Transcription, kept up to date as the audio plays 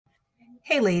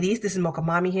Hey ladies, this is Mocha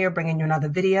Mommy here bringing you another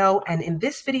video. And in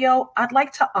this video, I'd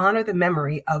like to honor the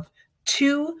memory of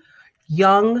two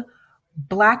young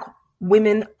Black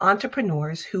women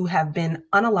entrepreneurs who have been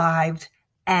unalived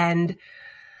and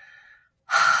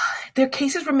their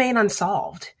cases remain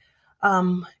unsolved.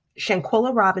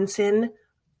 Shanquilla Robinson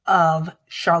of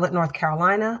Charlotte, North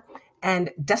Carolina, and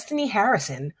Destiny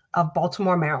Harrison of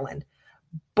Baltimore, Maryland.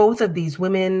 Both of these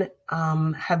women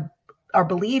are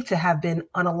believed to have been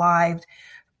unalived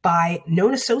by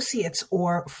known associates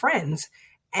or friends.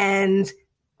 And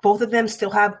both of them still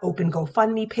have open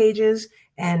GoFundMe pages.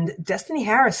 And Destiny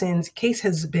Harrison's case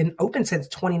has been open since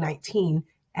 2019.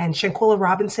 And Shanquilla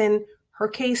Robinson, her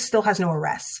case still has no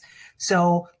arrests.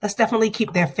 So let's definitely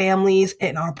keep their families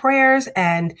in our prayers,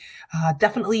 and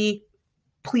definitely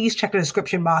please check the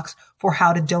description box for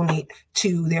how to donate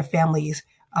to their families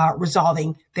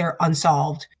resolving their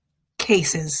unsolved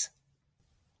cases.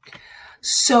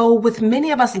 So with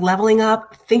many of us leveling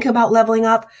up, thinking about leveling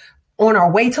up, on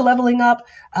our way to leveling up,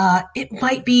 it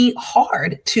might be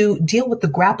hard to deal with the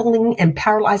grappling and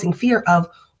paralyzing fear of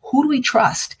who do we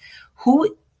trust?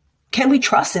 Who can we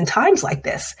trust in times like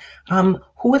this?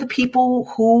 Who are the people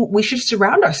who we should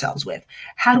surround ourselves with?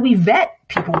 How do we vet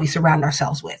people we surround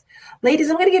ourselves with?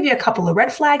 Ladies, I'm going to give you a couple of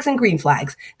red flags and green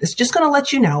flags. That's just going to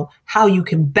let you know how you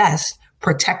can best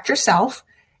protect yourself,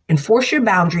 enforce your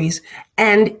boundaries,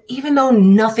 and even though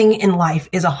nothing in life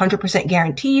is 100%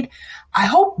 guaranteed, I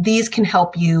hope these can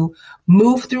help you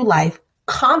move through life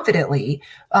confidently,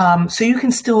 so you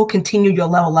can still continue your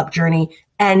level up journey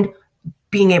and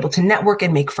being able to network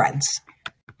and make friends.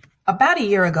 About a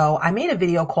year ago, I made a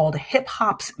video called Hip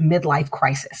Hop's Midlife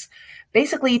Crisis,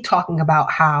 basically talking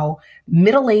about how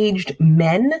middle-aged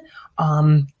men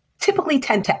typically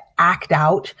tend to act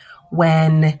out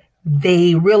when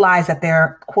they realize that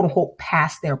they're quote unquote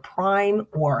past their prime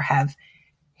or have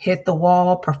hit the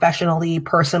wall professionally,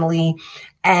 personally,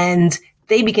 and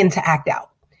they begin to act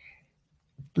out.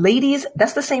 Ladies,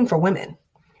 that's the same for women.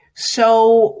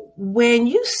 So when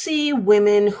you see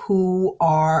women who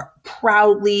are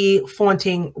proudly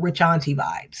flaunting rich auntie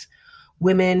vibes,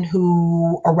 women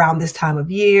who around this time of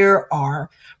year are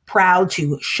proud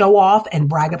to show off and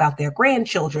brag about their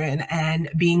grandchildren and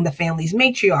being the family's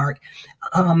matriarch,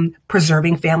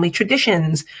 preserving family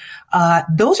traditions,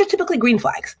 those are typically green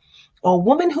flags. A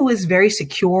woman who is very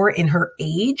secure in her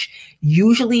age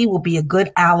usually will be a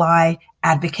good ally,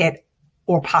 advocate,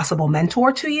 or possible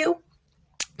mentor to you.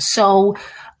 So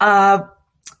I've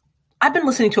been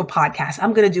listening to a podcast.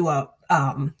 I'm going to do a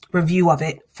review of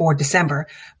it for December,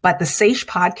 but the Sage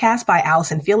podcast by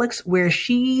Allison Felix, where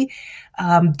she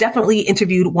definitely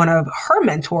interviewed one of her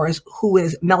mentors, who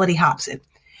is Mellody Hobson.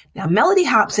 Now, Mellody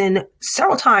Hobson,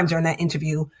 several times during that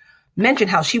interview,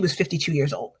 mentioned how she was 52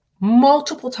 years old.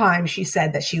 Multiple times she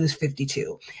said that she was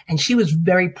 52, and she was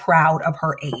very proud of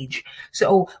her age.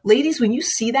 So ladies, when you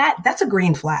see that, that's a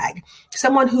green flag.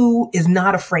 Someone who is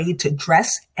not afraid to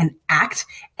dress and act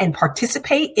and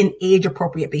participate in age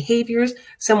appropriate behaviors.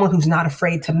 Someone who's not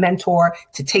afraid to mentor,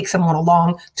 to take someone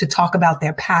along, to talk about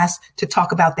their past, to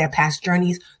talk about their past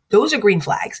journeys. Those are green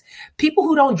flags. People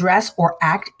who don't dress or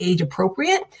act age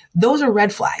appropriate, those are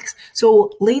red flags.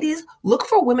 So ladies, look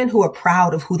for women who are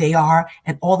proud of who they are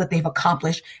and all that they've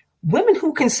accomplished. Women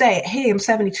who can say, hey, I'm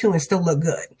 72 and still look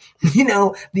good. You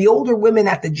know, the older women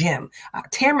at the gym.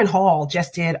 Tamron Hall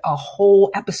just did a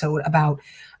whole episode about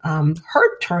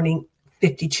her turning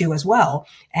 52 as well,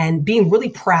 and being really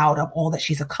proud of all that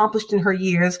she's accomplished in her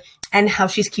years and how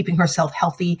she's keeping herself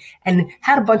healthy, and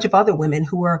had a bunch of other women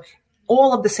who are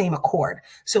all of the same accord.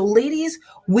 So ladies,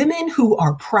 women who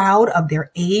are proud of their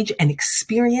age and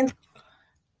experience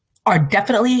are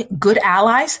definitely good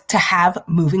allies to have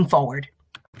moving forward.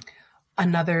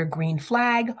 Another green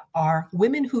flag are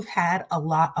women who've had a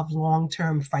lot of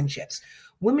long-term friendships,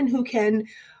 women who can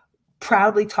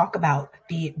proudly talk about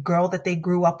the girl that they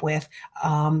grew up with,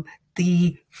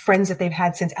 the friends that they've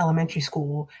had since elementary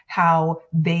school, how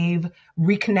they've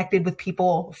reconnected with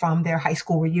people from their high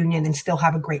school reunion and still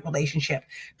have a great relationship.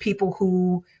 People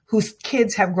whose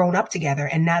kids have grown up together,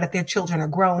 and now that their children are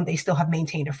grown, they still have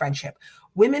maintained a friendship.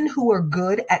 Women who are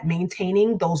good at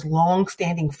maintaining those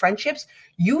long-standing friendships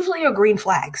usually are green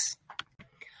flags.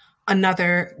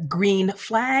 Another green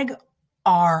flag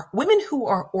are women who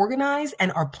are organized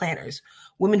and are planners,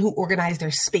 women who organize their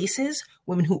spaces,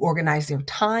 women who organize their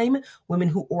time, women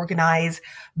who organize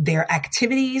their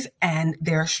activities and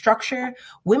their structure,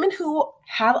 women who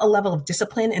have a level of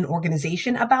discipline and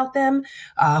organization about them,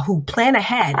 who plan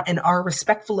ahead and are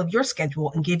respectful of your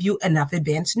schedule and give you enough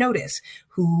advance notice,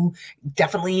 who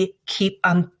definitely keep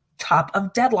top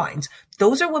of deadlines.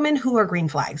 Those are women who are green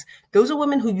flags. Those are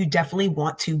women who you definitely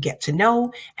want to get to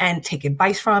know and take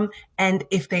advice from. And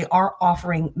if they are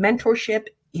offering mentorship,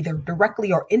 either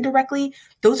directly or indirectly,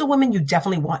 those are women you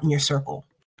definitely want in your circle.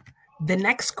 The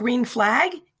next green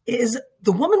flag is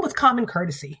the woman with common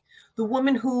courtesy, the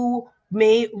woman who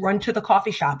may run to the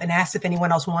coffee shop and ask if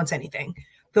anyone else wants anything,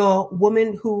 the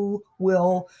woman who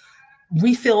will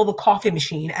refill the coffee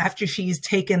machine after she's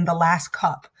taken the last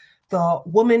cup, the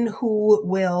woman who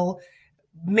will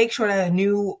make sure that a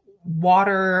new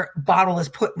water bottle is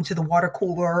put into the water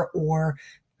cooler or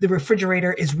the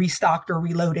refrigerator is restocked or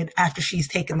reloaded after she's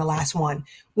taken the last one.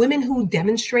 Women who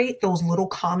demonstrate those little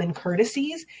common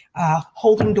courtesies,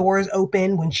 holding doors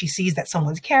open when she sees that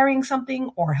someone's carrying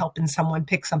something or helping someone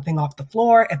pick something off the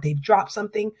floor if they've dropped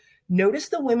something. Notice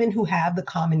the women who have the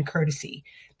common courtesy.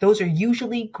 Those are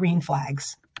usually green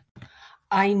flags.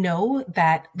 I know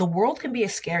that the world can be a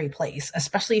scary place,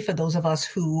 especially for those of us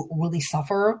who really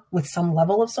suffer with some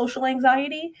level of social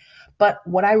anxiety. But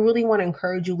what I really want to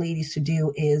encourage you ladies to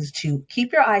do is to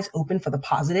keep your eyes open for the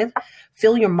positive,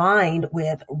 fill your mind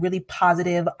with really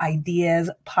positive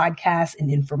ideas, podcasts, and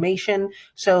information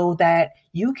so that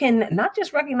you can not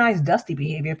just recognize dusty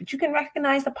behavior, but you can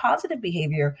recognize the positive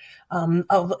behavior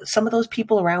of some of those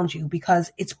people around you,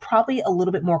 because it's probably a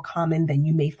little bit more common than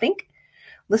you may think.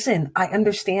 Listen, I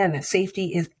understand that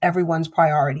safety is everyone's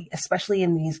priority, especially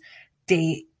in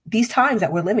these times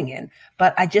that we're living in.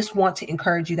 But I just want to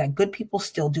encourage you that good people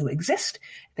still do exist.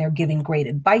 They're giving great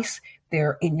advice.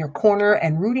 They're in your corner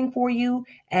and rooting for you,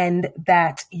 and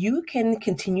that you can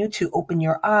continue to open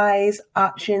your eyes,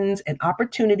 options, and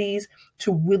opportunities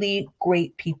to really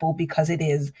great people, because it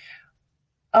is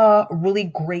a really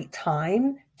great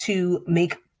time to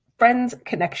make friends,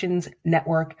 connections,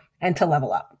 network, and to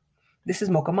level up. This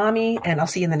is Mocha Mommy, and I'll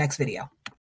see you in the next video.